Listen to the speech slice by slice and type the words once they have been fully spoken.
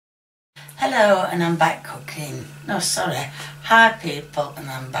Hello, and I'm back cooking. No, sorry. Hi people, and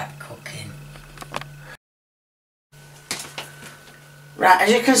I'm back cooking. Right,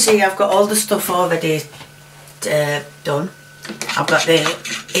 as you can see, I've got all the stuff already done. I've got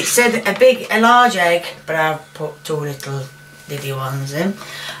it said a large egg, but I've put 2 little diddy ones in.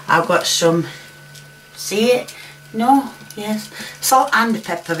 I've got some, see it? No? Yes. Salt and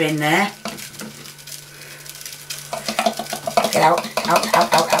pepper in there. Get out, out,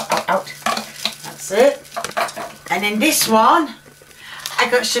 out, out, out, out, out. That's it. And in this one, I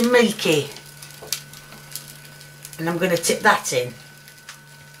got some milky. And I'm going to tip that in.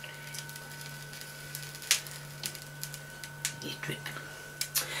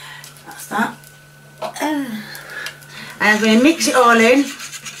 That's that. And I'm going to mix it all in.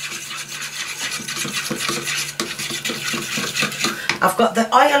 I've got the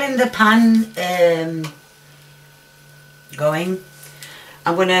oil in the pan going.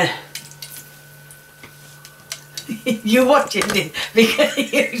 I'm going to... You're watching this because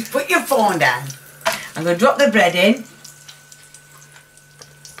you put your phone down. I'm going to drop the bread in.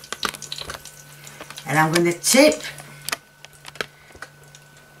 And I'm going to tip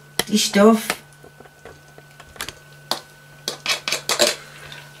this stuff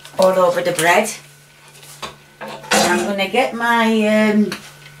all over the bread. And I'm going to get my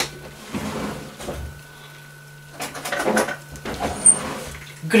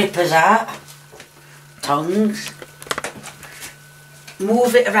grippers out, tongs,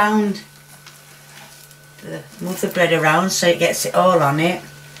 move it around, move the bread around so it gets it all on it,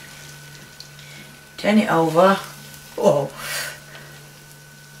 turn it over, oh,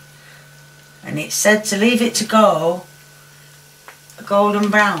 and it said to leave it to go a golden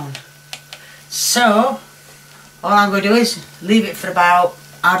brown. So all I'm going to do is leave it for about,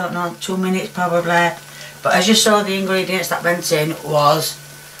 I don't know, 2 minutes probably. But as you saw, the ingredients that went in was,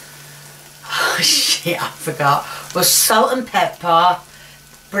 oh shit, I forgot, was salt and pepper,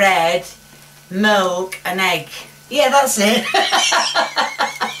 bread, milk and egg. Yeah, that's it.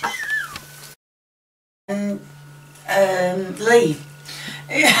 And leave.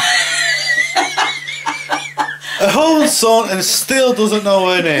 A whole song and still doesn't know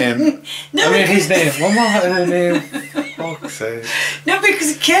her name. No, I mean his name. What was her name? Fuck's sake. No,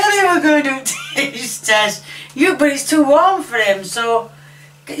 because Kelly were going to do a taste test. But it's too warm for him, so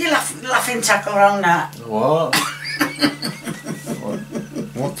get your laughing tackle around that. What?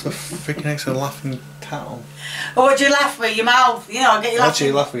 What the freaking heck's a laughing tackle? Or what do you laugh with? Your mouth? You know, get your Actually,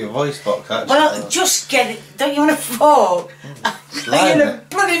 you laugh with your voice box, actually. Well, just get it. Don't you want a fork? Slime You're a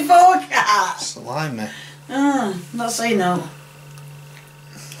bloody fork out. Slimy. Not say no.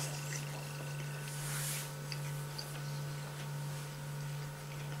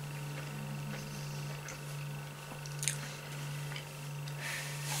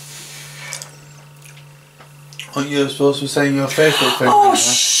 Aren't you supposed to be saying your Facebook thing? Oh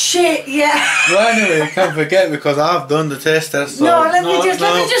shit, yeah. Well, anyway, you can't forget because I've done the taste test. So no, let me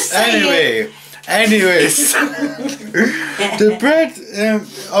just say it. Anyways, the bread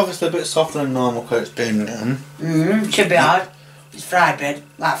obviously a bit softer than normal because it's been should be hard. It's fried bread,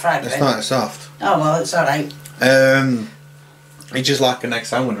 like fried bread. It's not soft. Oh well, it's alright. It's just like an egg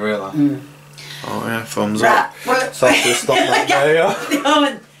sandwich, really. Oh yeah, thumbs up. Well, So I'll just stop that there.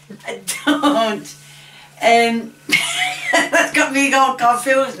 Don't. That's got me all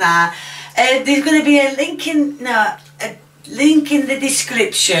confused now. There's going to be a link in the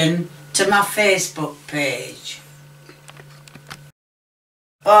description to my Facebook page.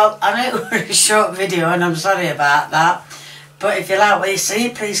 Well, I know it was a short video and I'm sorry about that, but if you like what you see,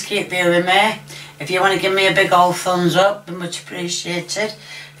 please keep being with me. If you want to give me a big old thumbs up, be much appreciated.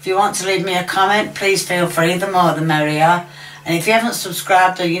 If you want to leave me a comment, please feel free, the more the merrier. And if you haven't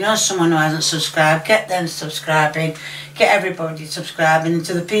subscribed, or you know someone who hasn't subscribed, get them subscribing, get everybody subscribing. And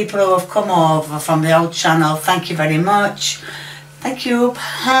to the people who have come over from the old channel, thank you very much. Thank you.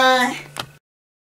 Bye.